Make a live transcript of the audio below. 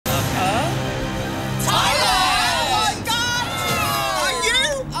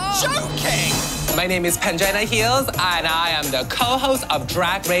name is Pangina Heals, and I am the co-host of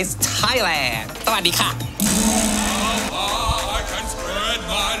Drag Race Thailand. สวัสดีค่ะ I can spread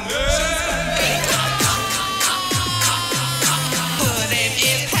my legs. Her name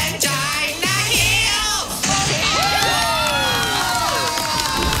is Pangina Heals.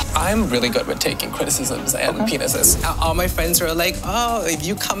 I'm really good with taking criticisms and penises. All my friends were like, oh, if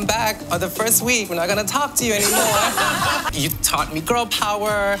you come back on the first week, we're not gonna talk to you anymore. You taught me girl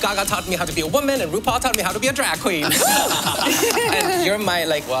power. Gaga taught me how to be a woman, and Rupaul taught me how to be a drag queen. And you're my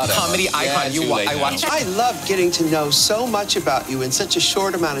comedy icon. I watch. I love getting to know so much about you in such a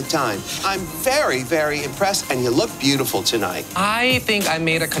short amount of time. I'm very, very impressed, and you look beautiful tonight. I think I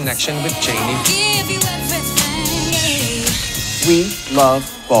made a connection with Jamie. We love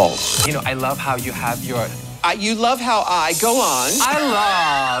balls. You know, I love how you have your... You love how I go on. I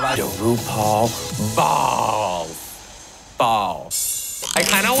love the Rupaul balls. I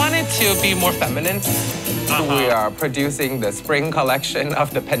kind of wanted to be more feminine. We are producing the spring collection of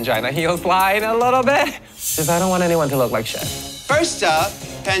the Pangina Heals line a little bit. Because I don't want anyone to look like shit. First up,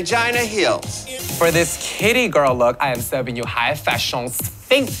 Pangina Heals. For this kitty girl look, I am serving you high fashion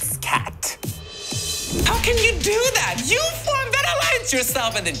Sphinx cat. How can you do that? You form that alliance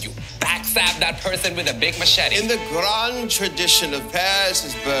yourself and then you backstab that person with a big machete. In the grand tradition of Paris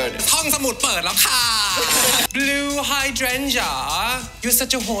is burning. ห้องสมุดเปิดแล้วค่ะ Blue hydrangea. You're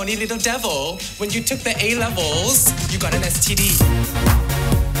such a horny little devil. When you took the A levels, you got an STD.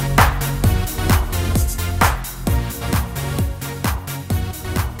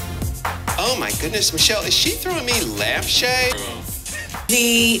 Oh my goodness, Michelle, is she throwing me lampshade?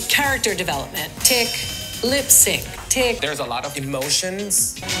 The character development, tick, lip sync, tick. There's a lot of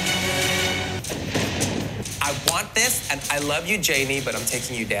emotions. I want this, and I love you, Jamie, but I'm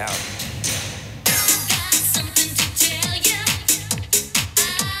taking you down.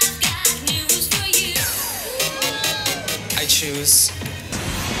 I choose...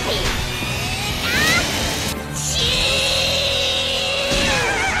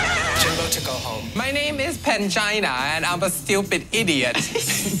 Jimbo to go home. My name is Pangina, and I'm a stupid idiot.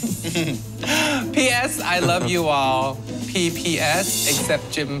 P.S. I love you all. P.P.S. except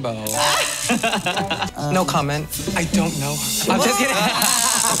Jimbo. No comment. I don't know. I'm just kidding.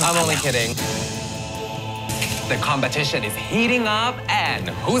 I'm only kidding. The competition is heating up, and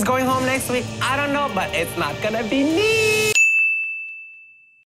who's going home next week? I don't know, but it's not gonna be me.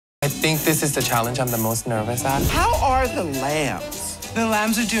 I think this is the challenge I'm the most nervous at. How are the lambs? The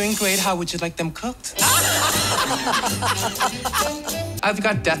lambs are doing great. How would you like them cooked? I've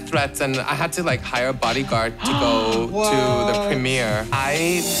got death threats, and I had to hire a bodyguard to go to the premiere. I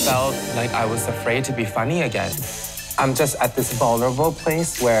felt like I was afraid to be funny again. I'm just at this vulnerable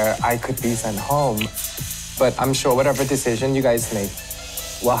place where I could be sent home. But I'm sure whatever decision you guys make,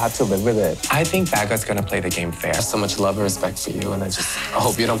 we'll have to live with it. I think Baga's gonna play the game fair. I have so much love and respect for you, and I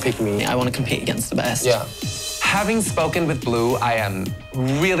hope you don't pick me. I want to compete against the best. Yeah. Having spoken with Blue, I am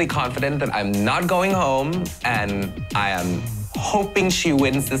really confident that I'm not going home, and I am hoping she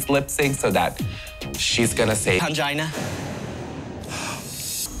wins this lip sync so that she's gonna say Pangina.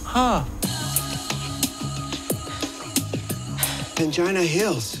 Huh. Pangina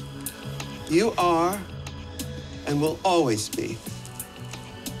Heals, you are and will always be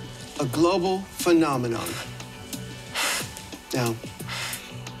a global phenomenon. Now,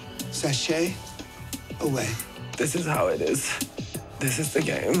 sashay away. This is how it is. This is the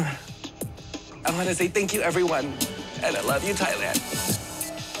game. I want to say thank you, everyone. And I love you, Thailand.